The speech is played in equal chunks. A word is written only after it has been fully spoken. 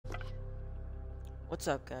What's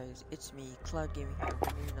up guys, it's me, Cloud Gaming here,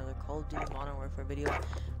 bringing you another Call of Duty Modern Warfare video.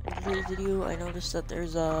 In today's video, I noticed that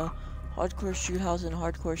there's a hardcore shoot house and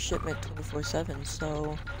hardcore shipment 24/7,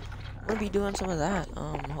 so I'm gonna be doing some of that.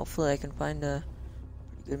 Hopefully I can find a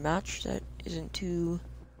pretty good match that isn't too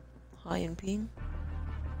high in ping.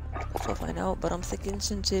 Guess I'll find out, but I'm thinking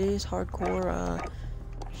since it is hardcore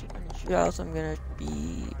shipment and shoot house, I'm gonna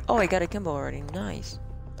be... Oh, I got a Kimbo already, nice.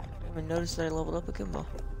 I didn't even notice that I leveled up a Kimbo.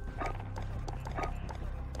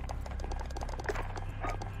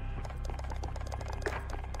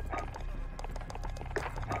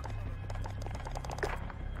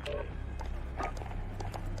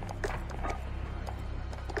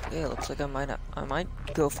 Yeah, looks like I might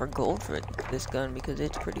go for gold for this gun because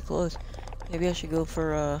it's pretty close. Maybe I should go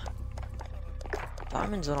for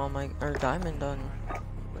diamonds on all my, or diamond on,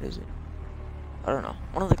 what is it? I don't know.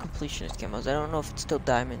 One of the completionist camos. I don't know if it's still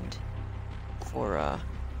diamond for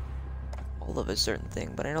all of a certain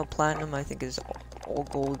thing, but I know platinum I think is all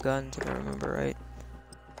gold guns if I remember right.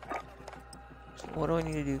 So what do I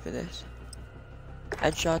need to do for this?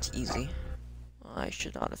 Headshots easy. I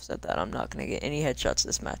should not have said that. I'm not gonna get any headshots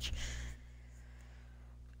this match.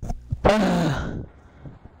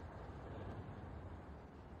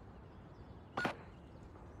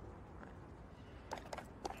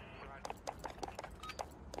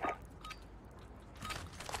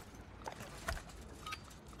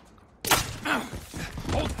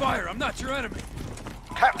 Hold fire! I'm not your enemy!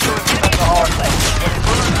 Capture the hard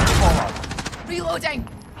point. Reloading!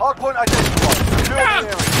 Hardpoint identified. Secure the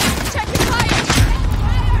area. Check your fire!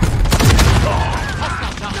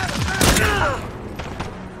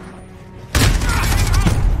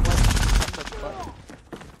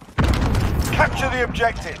 Capture the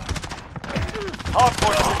objective.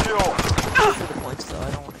 Hardpoint secure. For the points though,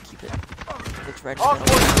 I don't want to keep it. It's right in the Hardpoint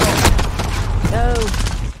middle. secure. No!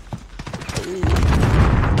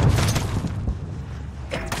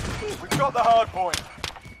 We've got the hardpoint.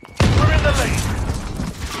 We're in the lead.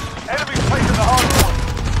 Enemy's taken the hardpoint.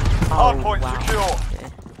 Hardpoint secure. Okay.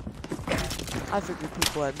 I figured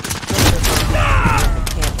people had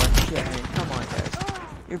can't run shit, man. Come on, guys.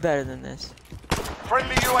 You're better than this.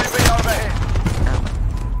 Friendly UAV overhead.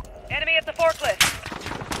 Enemy at the forklift.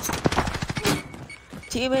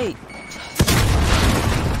 Teammate!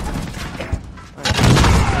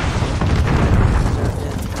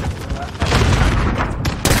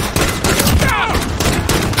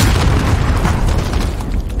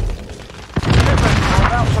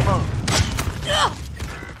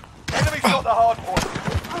 Enemy's got the hardpoint.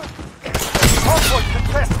 Hardpoint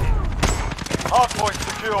contested. Hardpoint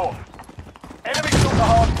secure. Enemy's got the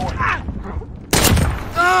hardpoint.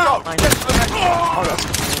 Go, get to the next one. Hold up.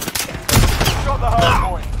 Got the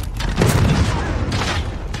hardpoint.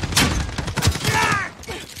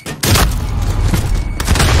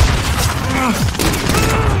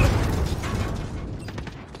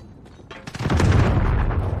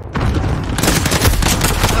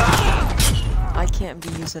 I can't be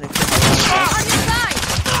using a gun. On your side!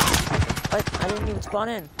 What? I didn't even spawn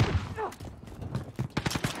in.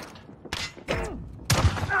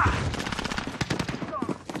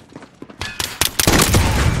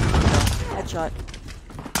 Headshot.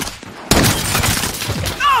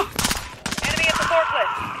 Enemy at the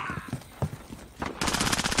forklift.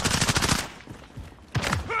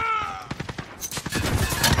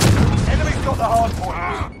 Enemy's got the hardpoint.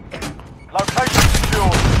 Location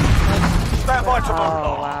secured. Stand by to move. Oh,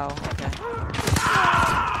 wow. Okay.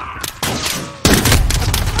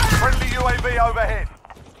 Friendly UAV overhead.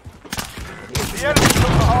 The enemy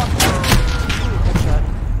took the hardpoint. Headshot.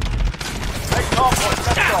 Next hardpoint,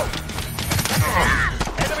 let's go.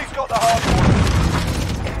 Enemy's got the hardpoint.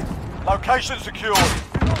 Location secured.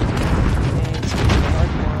 And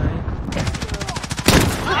hardpoint.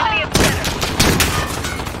 Enemy at center.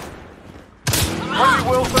 Friendly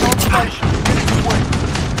Wilson on station. Getting swing.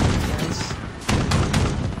 Yes.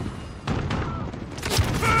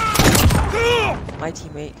 My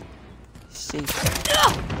teammate. Safe.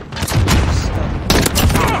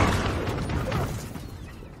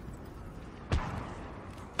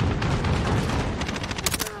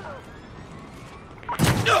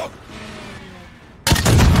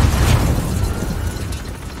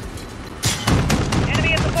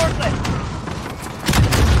 Enemy at the forklift.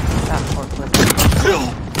 That forklift.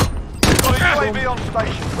 Got a UAV on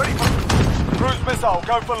station. Ready for cruise missile.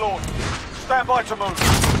 Go for launch. Stand by to move.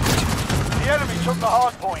 The enemy took the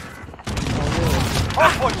hardpoint.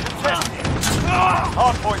 Hardpoint contested.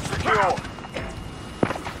 Hardpoint secure.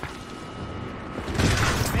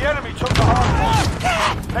 The enemy took the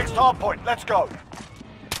hardpoint. Next hardpoint. Let's go.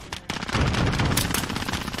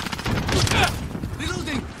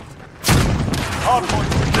 Hardpoint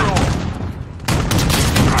secure.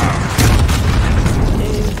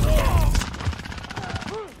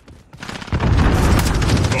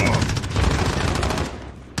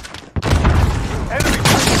 Enemy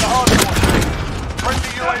taking the hardpoint.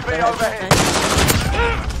 Friendly UAV overhead.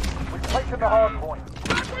 We've taken the hardpoint.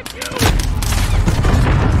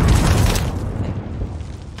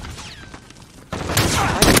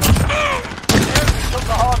 Took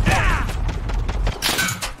the hard point.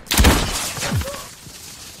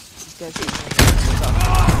 These guys are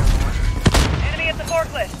Enemy at the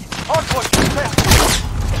forklift. Hard point contested.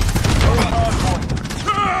 Hard point.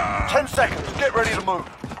 10 seconds. Get ready to move.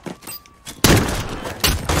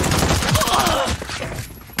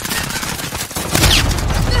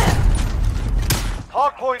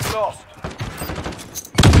 Hard point lost.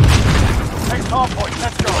 Next hard point.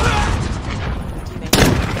 Let's go.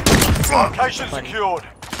 Location secured.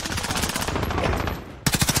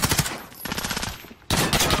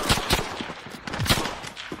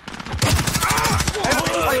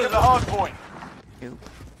 Enemy taking the hard point. Nope.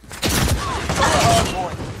 The hard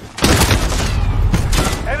point.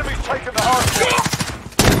 Enemy's taking the hard point.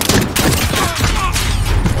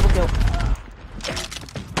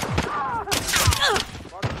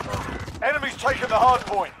 Enemy's taking the hard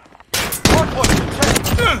point. Hard point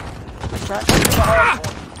contested. Headshot? Taking the hard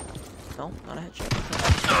point. No, not a headshot.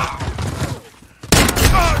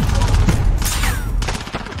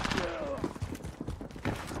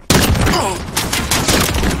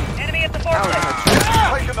 Enemy at the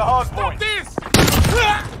forklift. Taking the hard point. This!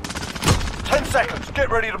 10 seconds. Get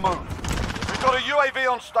ready to move. We've got a UAV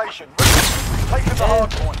on station. Taking the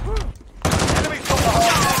hard point. Enemy's got the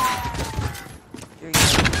hard Here you go.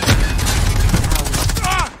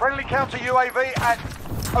 point. Friendly counter UAV at...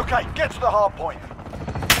 Okay, get to the hard point.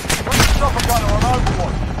 Stop a gunner on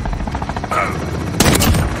overwatch.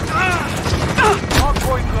 Hard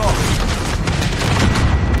point lost.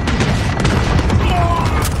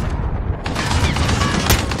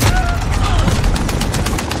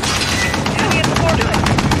 Enemy at the forklift.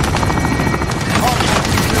 Hard point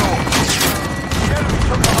secure. The enemy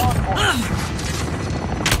took the hard point.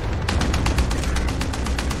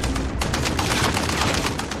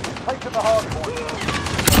 Taking the hard point.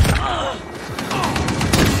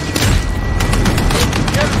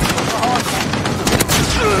 The enemy took the hard point.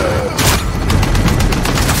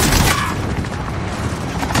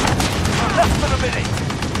 Less than a minute.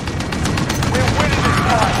 We're winning this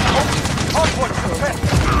fight. Hard point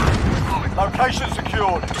contested. Location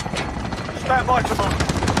secured. Stand by to move.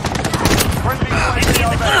 Friendly Enemy UAV at the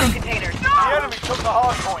cargo overhead. containers. The enemy took the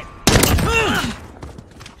hard point.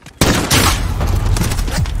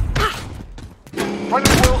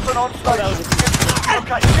 Friendly Wilson on station.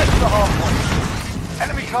 Okay, get to the hard point.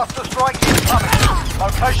 Enemy cluster strike incoming.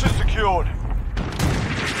 Location secured.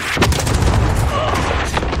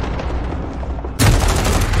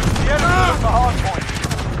 The enemy took the hard point.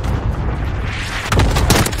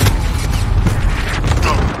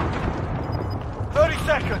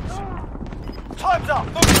 Seconds. Time's up.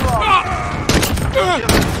 Move your arm.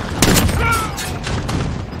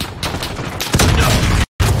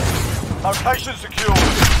 Location secure.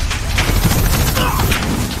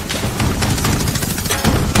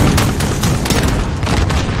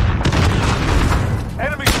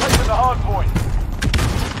 Enemy's taking the hard point.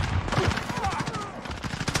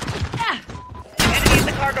 Enemy at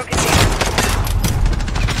the cargo container.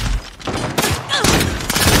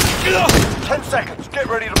 10 seconds. Get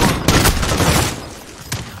ready to move.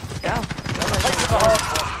 Go. Taking the hard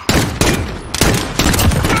point.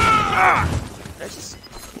 There's just...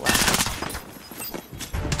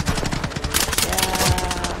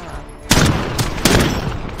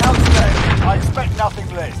 Outstanding. I expect nothing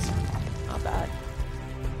less. Not bad.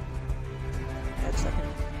 That's second.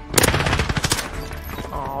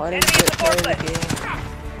 Oh, I didn't Enemy at get the play the forklift. game.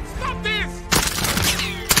 Stop this!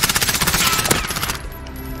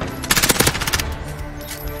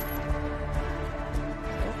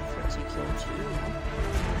 Oh, Fritzy killed two.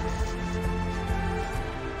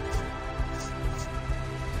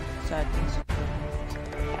 Sadness.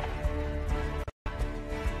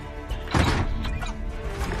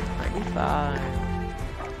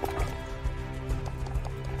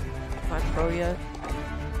 Am I pro yet?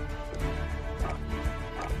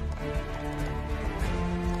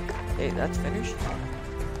 Hey, that's finished.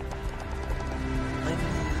 I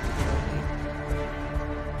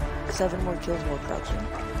need 7 more kills while crouching.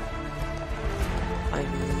 I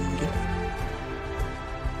need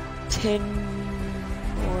 10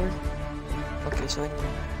 more. Okay, so I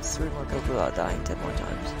need 3 more kills without dying 10 more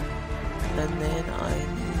times. And then I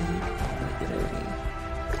need, let me get everything.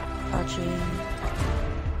 Crouching.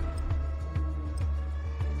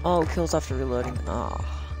 Oh, kills after reloading. Ah.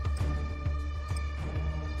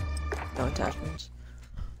 No attachments.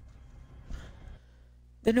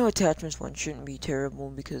 The no attachments one shouldn't be terrible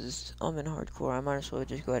because I'm in hardcore. I might as well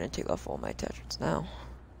just go ahead and take off all my attachments now.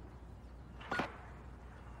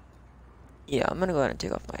 Yeah, I'm gonna go ahead and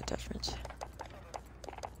take off my attachments.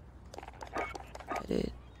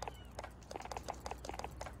 Edit.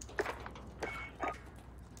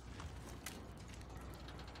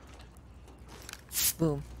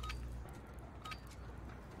 Boom.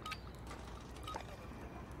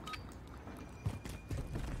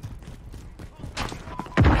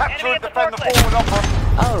 Capture and defend the forward operator.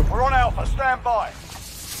 Oh. We're on Alpha, stand by.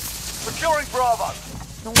 Securing Bravo.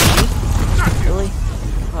 No way. Really?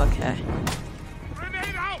 Okay.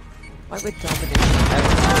 Grenade out! Why would domination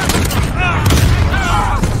ever?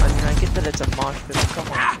 I mean, I get that it's a mosh pit, but come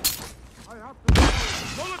on.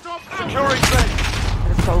 Molotov out! Securing B.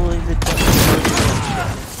 They're probably the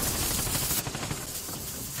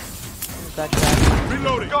back to that.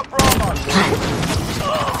 Reloading! Got Bravo.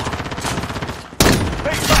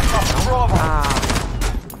 Big backup for Bravo. Ah.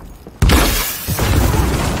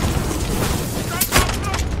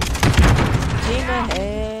 Team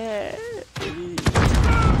ahead.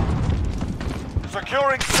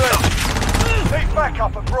 Securing C. Big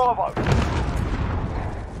backup at Bravo.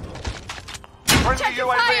 Friendly Check your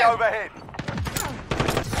UAV fire. overhead.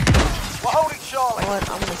 We're holding Charlie. What?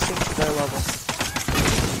 I'm gonna sink to their level.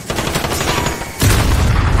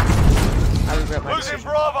 I regret my Losing decision.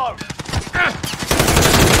 Bravo.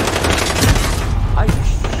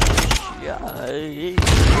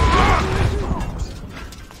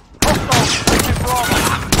 Hostiles taking Bravo.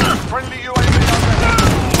 Friendly UAV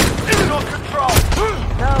overhead. Not control.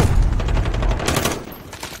 No!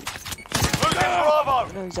 Losing Bravo.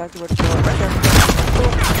 I know exactly where to go. Right there.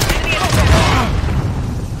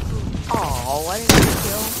 Oh, I didn't get a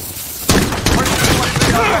kill. Friendly UAV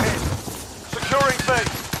overhead. Securing B.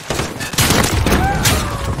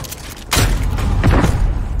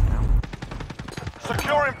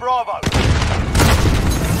 Securing Bravo.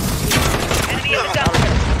 Enemy at the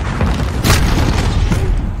dumpster.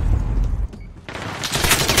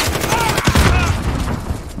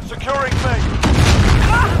 Securing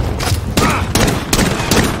B.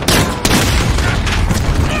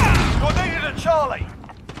 You're needed at Charlie.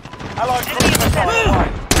 Allied cruiser missile away.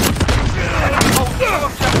 Hold two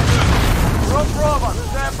objectives. We're on Bravo.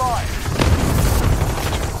 Stand by.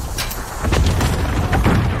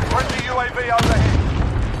 Friendly UAV overhead.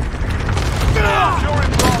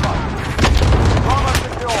 Securing Bravo. Bravo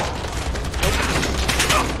secure.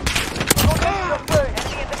 You're needed at B.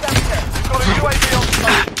 Enemy at the dumpster. Got a UAV on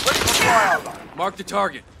station. Ready for flyover. Mark the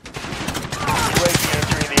target. UAV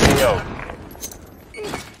entering the AO.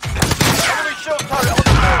 Enemy shield turret on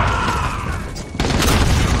the move.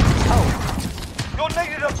 Oh, You're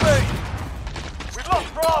needed at B. We've lost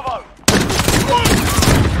Bravo.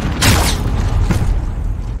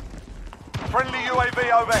 Friendly UAV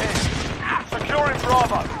overhead. Securing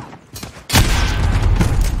Bravo.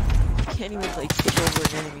 can't even like take over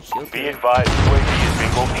an enemy shield. Be advised, UAV is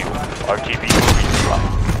bingo fuel. RTB will be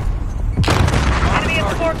dropped. Enemy at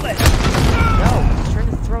the forklift. No, he's trying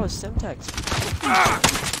to throw a Semtex.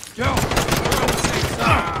 Go!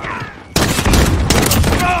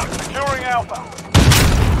 Securing Alpha.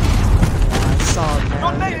 I saw that.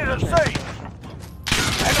 You're needed at C.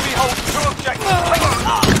 Enemy holds two objectives.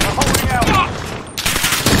 We're holding Alpha.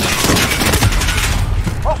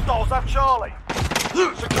 Hostiles have Charlie.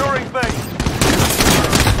 Securing B.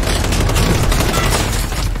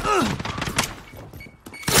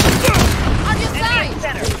 On your Enemy side! at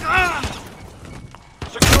center.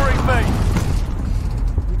 Securing B.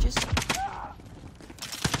 We just.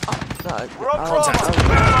 Oh god. We're on Oh, Bravo.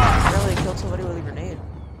 Apparently killed somebody with a grenade.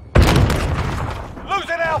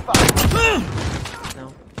 Losing Alpha.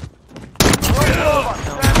 No. We're on Bravo.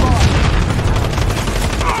 Stand by.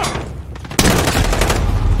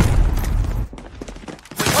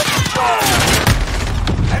 We're taking Charlie.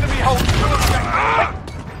 Enemy holds two objectives.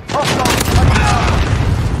 Hostiles taking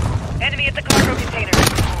Alpha. Enemy at the cargo container.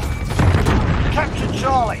 Captured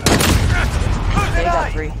Charlie. They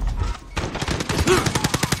got Losing A. 3.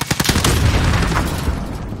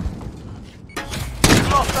 We've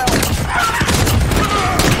lost Alpha.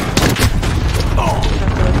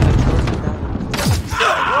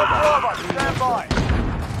 We're on Bravo. Stand by.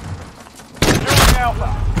 Securing Alpha.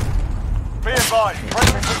 Be advised.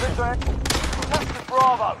 Friendly position. Captured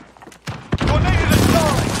Bravo. You're needed at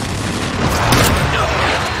Charlie.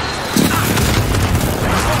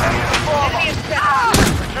 You're needed at Bravo. Enemy at center.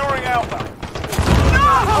 Securing Alpha.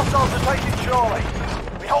 Hostiles are taking Charlie.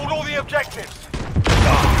 We hold all the objectives.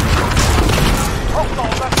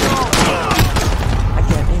 Hostile, that's Charlie. I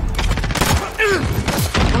can't aim.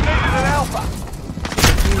 You're needed an Alpha.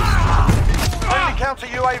 Friendly counter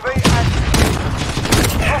UAV active.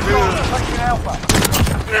 Hostiles are taking Alpha.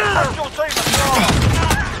 That's your team at Charlie.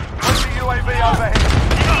 Friendly UAV overhead.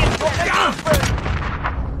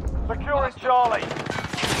 Securing Charlie.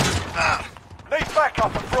 Need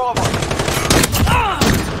backup at Bravo.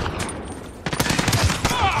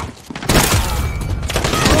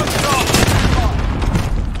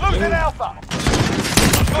 Losing Alpha.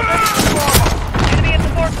 Enemy at the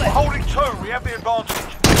We're forklift. holding 2. We have the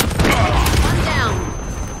advantage. I'm down.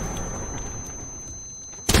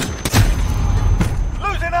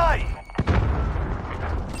 Losing A.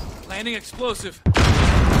 Landing explosive. Your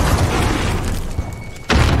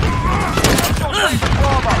team at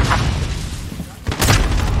Bravo.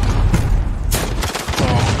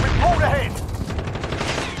 We've pulled ahead.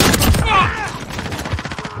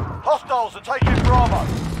 Hostiles are taking Bravo.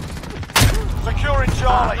 Securing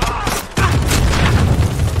Charlie.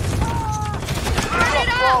 We've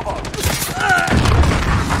lost Bravo.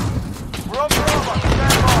 We're on Bravo.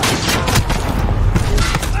 Stand by.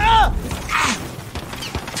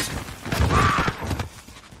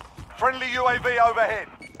 Friendly UAV overhead.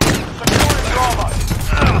 Securing Bravo.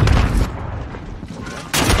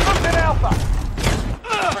 Losing Alpha.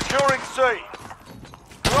 Securing C.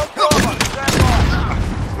 We're on Bravo. Stand by.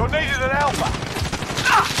 You're needed at Alpha.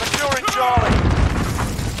 Securing Charlie.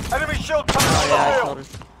 Enemy shield tunnel on the I field. told her.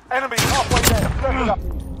 Enemy halfway there. Step it up.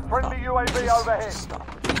 Friendly UAV overhead. Stop.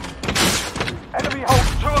 Enemy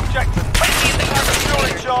holds 2 objectives.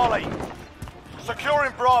 Securing Charlie.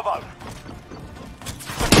 Securing Bravo.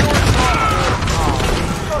 Securing Bravo.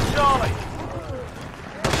 Got Charlie.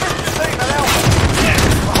 Assist your team at Alpha.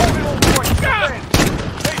 We're holding all points. Defend.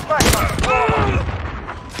 Need backup. Bravo.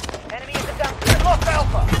 Enemy at the dumpster. We've lost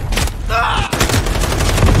Alpha.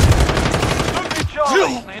 Losing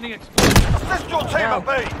Charlie. Landing explosive. Assist your team at B.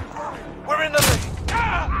 We're in the lead.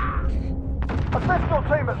 Assist your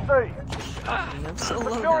team at C. I'm so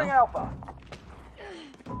low Securing now. Alpha.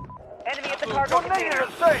 Enemy at the cargo You're needed container.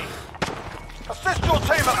 at C. Assist your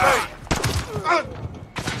team at B.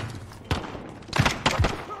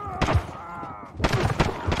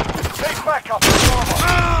 Need backup at Bravo.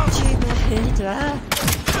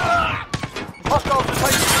 Hostiles are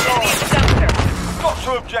taking Enemy at Bravo. the dumpster. Got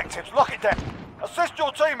 2 objectives. Lock it down. Assist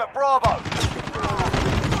your team at Bravo.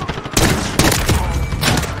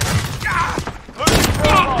 Losing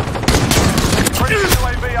Bravo. Friendly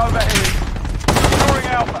UAV overhead. Securing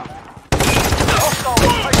Alpha. Hostiles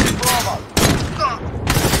are taking Bravo.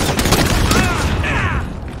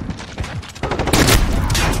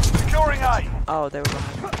 Securing A. Oh, they were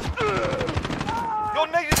behind. You're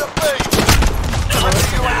needed at B. Friendly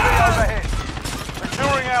UAV overhead.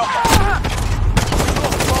 Securing Alpha.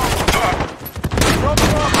 Lost Bravo. Run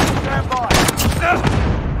Bravo. Stand by.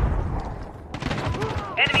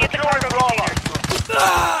 Enemy at the Securing cargo Bravo. container.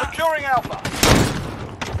 Securing Alpha.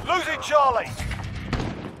 Losing Charlie.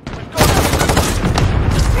 We've got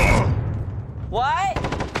What?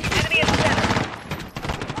 Enemy at the center.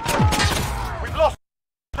 We've lost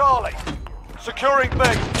Charlie. Securing B.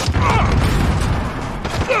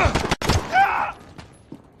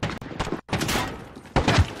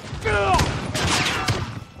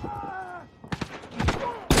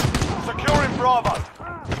 Securing Bravo.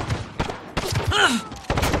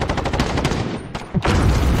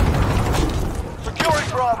 Securing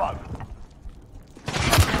Bravo.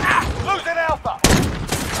 Losing Alpha.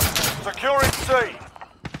 Securing C.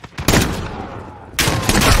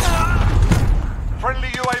 Friendly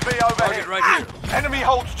UAV overhead. Target right here. Enemy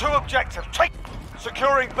holds 2 objectives. Take.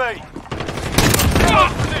 Securing B.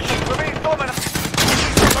 Position. We're being dominant.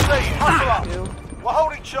 C. Hustle up. We're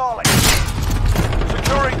holding Charlie.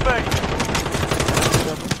 Securing B.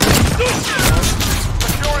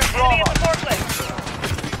 Securing Enemy Bravo. at the forklift.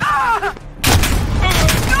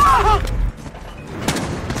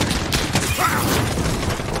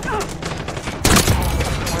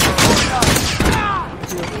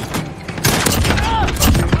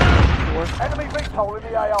 Enemy VTOL in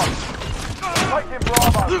the AO. Taking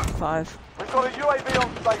Bravo. 5. We've got a UAV on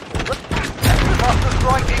station. Cluster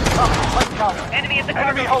strike incoming. Take cover. Enemy at the cargo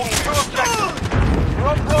Enemy holds 2 container. objectives. We're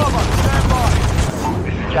on Bravo. Stand by.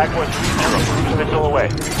 This is Jaguar 3-0. Cruise missile away.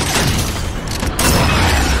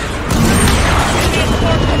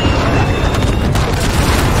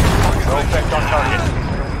 No effect on target.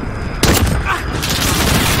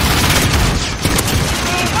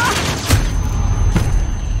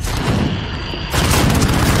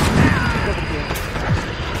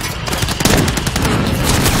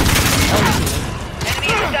 Enemy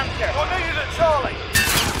at the dumpster. You're needed at Charlie.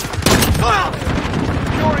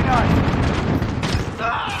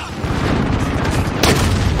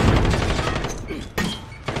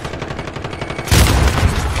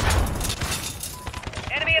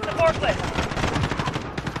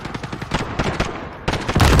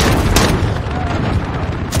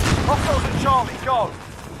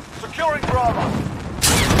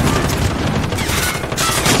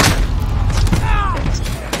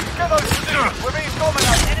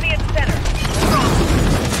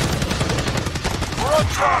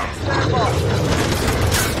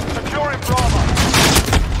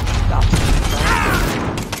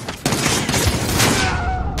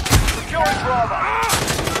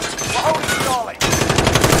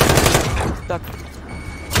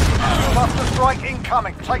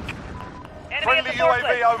 incoming. Take Enemy friendly at the forklift.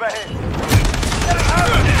 UAV overhead.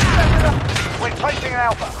 We're taking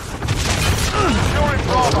Alpha. Securing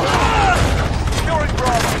Bravo. Securing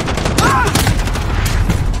Bravo.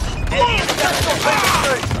 Enemy at the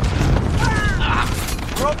dumpster.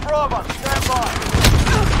 We're on Bravo. Stand by.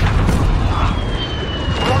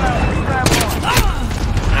 We're on Alpha. Stand by.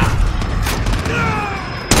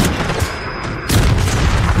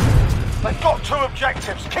 They've got 2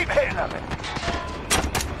 objectives. Keep hitting them.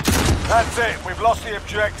 That's it. We've lost the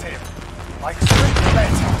objective. Like straight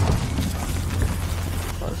better.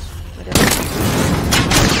 Close.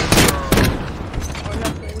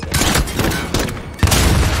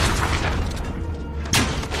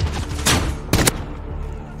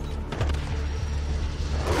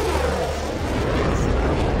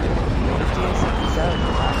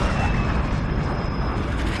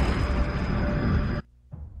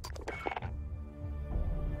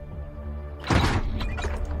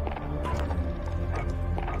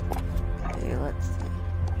 Okay, let's see.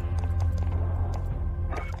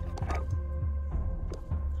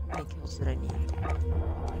 How many kills did I need?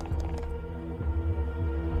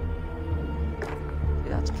 Okay,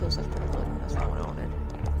 that's kills after reloading. That's not what I wanted.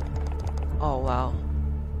 Oh wow.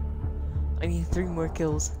 I need 3 more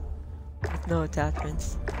kills with no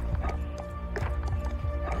attachments.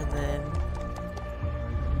 And then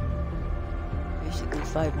basically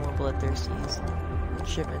 5 more bloodthirsties. And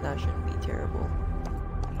shipment, that shouldn't be terrible.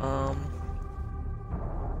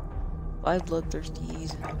 5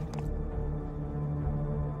 bloodthirsties.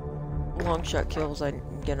 Long shot kills, I'm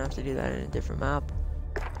gonna have to do that in a different map.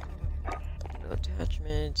 No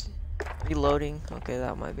attachments. Reloading, okay,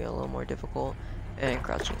 that might be a little more difficult. And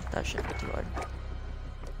crouching, that shouldn't be too hard.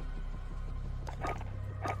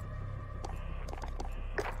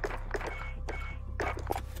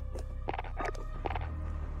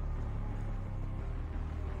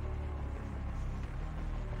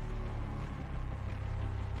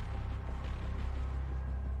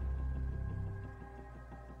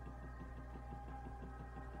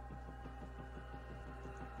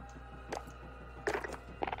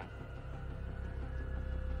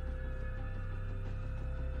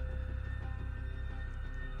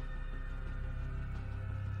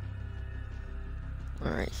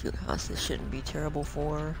 Alright, field house, this shouldn't be terrible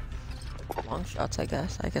for long shots, I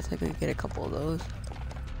guess. I guess I could get a couple of those.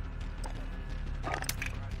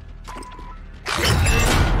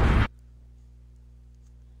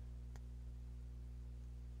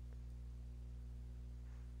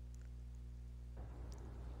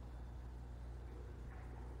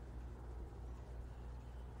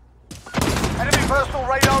 Enemy personal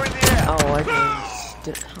radar in the air. Oh, I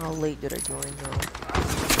didn't. How late did I join though?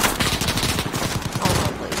 Oh,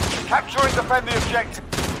 not late. Capture and defend the objective.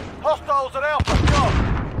 Hostiles at Alpha. Go.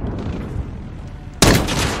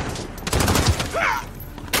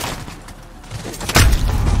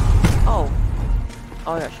 Oh.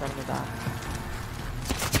 Oh, I got shot in the back.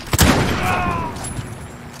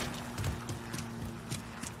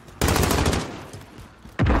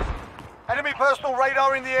 Enemy personal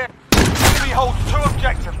radar in the air. Enemy holds 2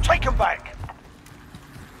 objectives. Take them back.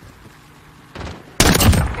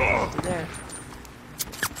 There.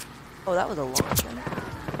 Oh, that was a long shot.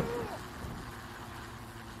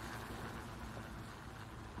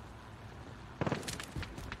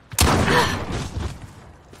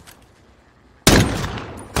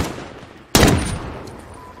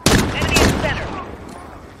 Enemy in the center.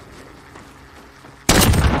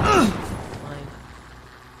 Fine.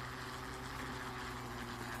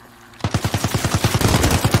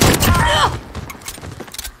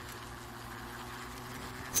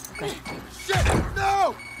 Okay. Shit!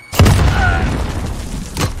 No!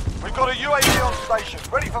 We've got a UAV on station,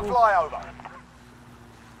 ready for flyover.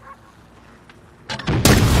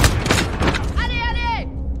 Allez, allez!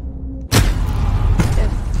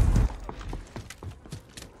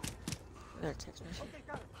 There, text message.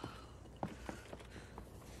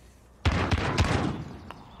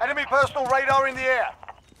 Enemy personal radar in the air.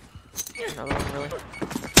 Another one, really.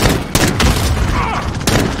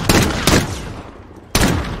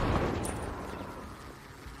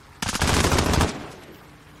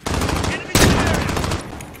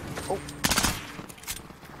 Oh.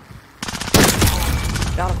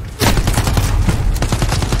 Got him.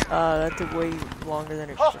 That took way longer than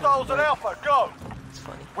it should. Hostiles at Alpha, go. It's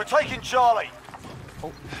funny. We're taking Charlie.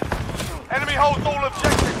 Oh. Enemy holds all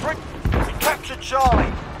objectives. We captured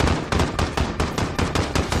Charlie.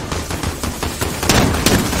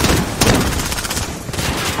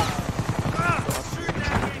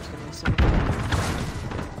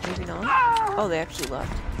 Maybe not. Oh, they actually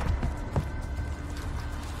left.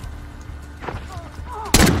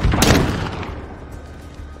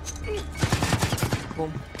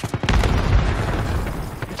 Boom.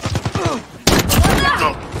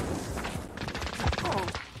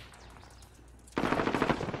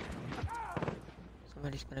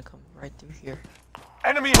 Somebody's gonna come right through here.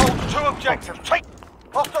 Enemy holds 2 objectives. Take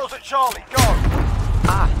hostiles at Charlie. Go.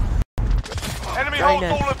 Ah! Enemy Right holds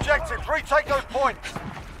now. all objectives. Retake those points.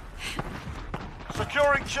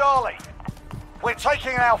 Securing Charlie. We're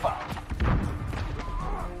taking Alpha.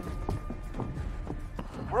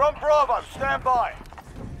 We're on Bravo. Stand by.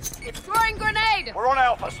 Throwing grenade! We're on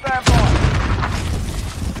Alpha. Stand by.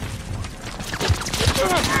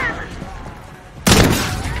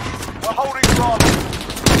 We're holding Bravo.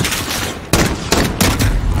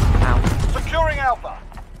 Ow. Securing Alpha.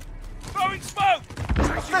 Throwing smoke!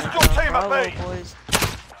 Assist your team at Bravo, B. boys.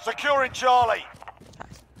 Securing Charlie.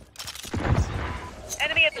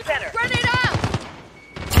 Enemy at the center. Grenade out!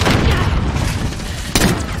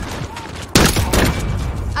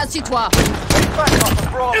 Assis-toi! Take back up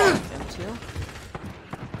at Bravo. Them too.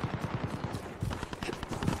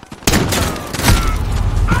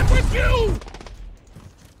 I'm with you!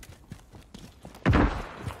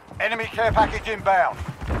 Enemy care package inbound.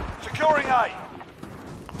 Securing A.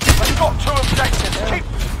 They've got 2 objectives. Keep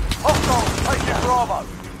hostiles taking Bravo.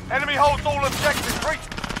 Enemy holds all objectives.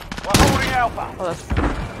 We're holding Alpha. Oh,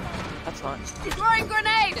 that's not. Throwing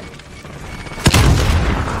grenade!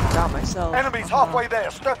 Got myself. Enemy's halfway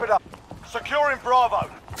there. Step it up. Securing Bravo.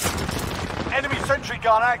 Enemy sentry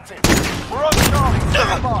gun active. We're on Charlie.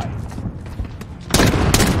 Stand by.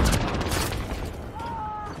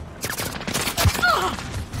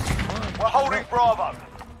 We're holding Bravo.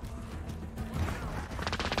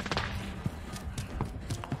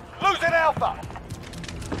 Losing Alpha.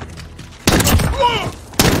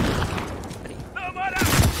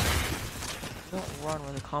 Don't run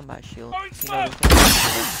with a combat shield. Throwing You know smoke! the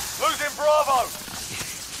Losing Bravo.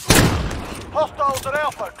 Hostiles at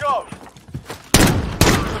Alpha. Go.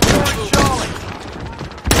 Securing Charlie.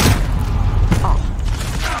 Oh,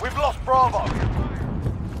 We've lost Bravo.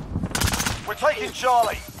 We're taking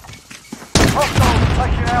Charlie. Hostiles are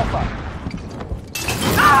taking Alpha.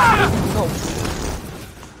 no.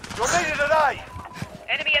 You're needed at A.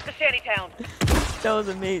 Enemy at the shantytown. That was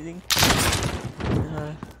amazing.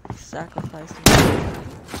 Sacrificing.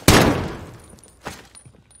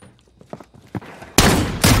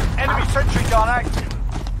 Enemy sentry gun active.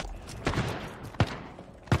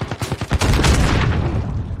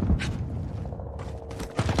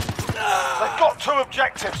 They've got 2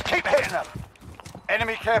 objectives. Keep hitting them.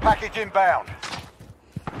 Enemy care package inbound.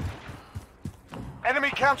 Enemy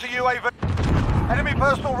counter UAV. Enemy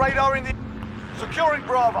personal radar in the... Securing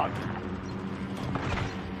Bravo.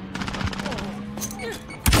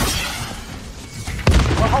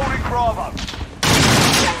 We're holding Bravo.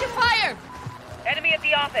 Taking fire! Enemy at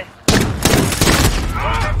the office.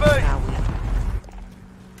 Losing B. Now we.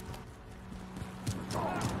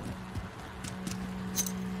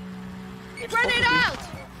 Grenade out!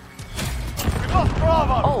 We've lost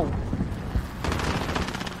Bravo. Oh!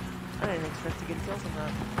 I didn't expect to get a kill from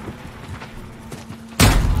that.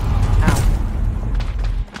 Ow.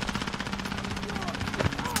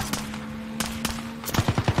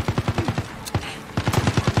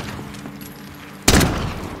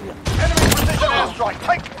 Enemy precision airstrike.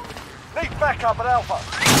 Take. Need backup at Alpha.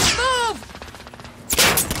 Move!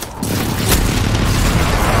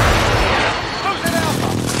 Losing Alpha.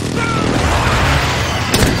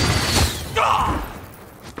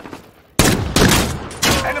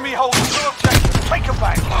 Enemy holds 2 objectives. Take them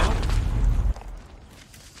back.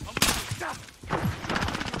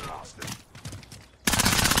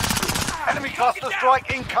 Enemy cluster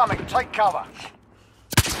strike incoming. Take cover.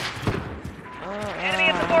 Enemy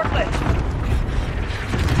at the forklift.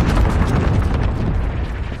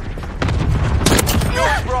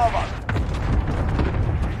 Securing Bravo.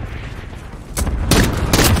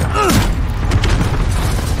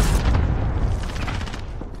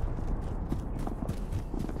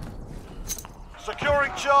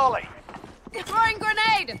 Securing Charlie. Throwing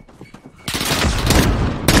grenade!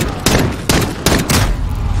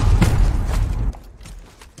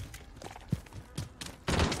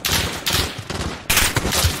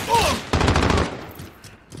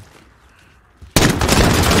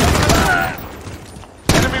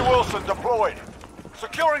 Enemy Wilson deployed.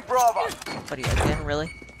 Securing Bravo. Buddy, again,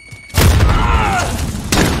 really?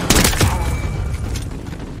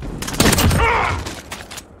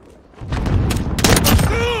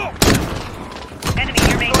 Enemy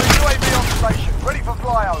near me. Got a UAV on station. Ready for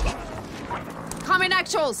flyover. Coming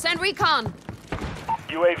actual, send recon!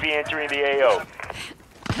 UAV entering the AO.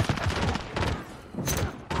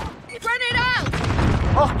 Grenade out!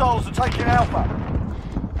 Hostiles are taking Alpha.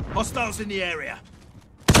 Hostiles in the area.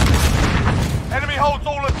 Enemy holds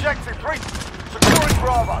all objectives. Securing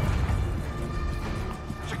Bravo.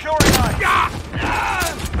 Securing A.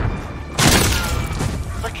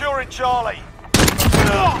 Securing Charlie.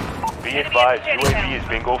 Be advised, UAV is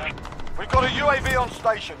bingo fuel. We've got a UAV on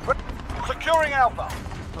station. Securing Alpha.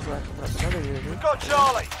 Oh, that's another UAV. We've got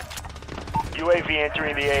Charlie. UAV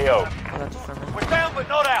entering the AO. Oh, that's friendly. We're down but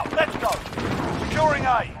not out. Let's go. Securing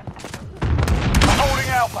A. Holding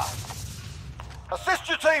Alpha. Assist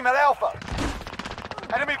your team at Alpha.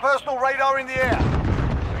 Enemy personal radar in the air.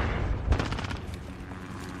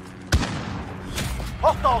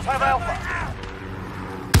 Hostiles have Alpha.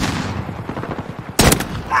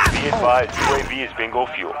 Be advised, UAV is bingo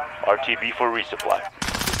fuel. RTB for resupply.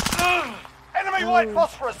 Enemy white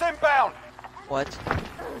phosphorus inbound. What?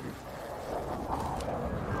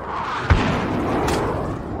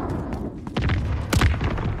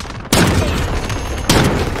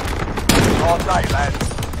 Hard day, lads.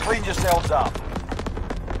 Clean yourselves up.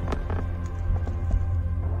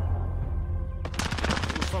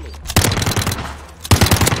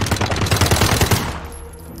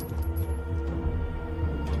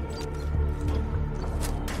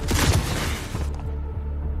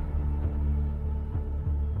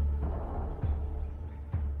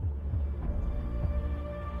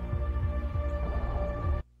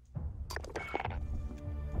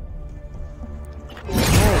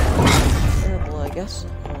 Terrible, I guess.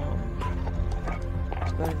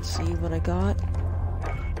 Let's go ahead and see what I got.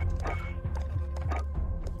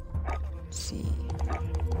 Let's see.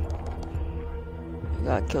 You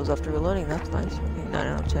got kills after reloading, that's nice. Okay, 9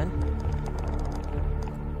 out of 10.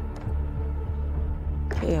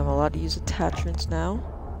 Okay, I'm allowed to use attachments now.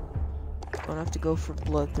 Don't have to go for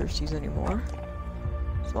bloodthirsties anymore.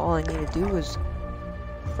 So all I need to do is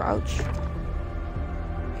crouch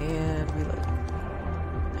and reload.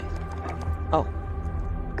 Oh,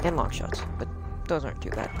 and long shots, but those aren't too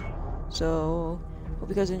bad. So, hope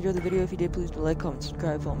you guys enjoyed the video. If you did, please do like, comment,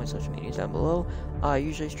 subscribe, follow my social medias down below. I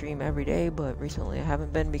usually stream every day, but recently I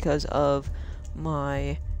haven't been because of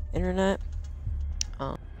my internet.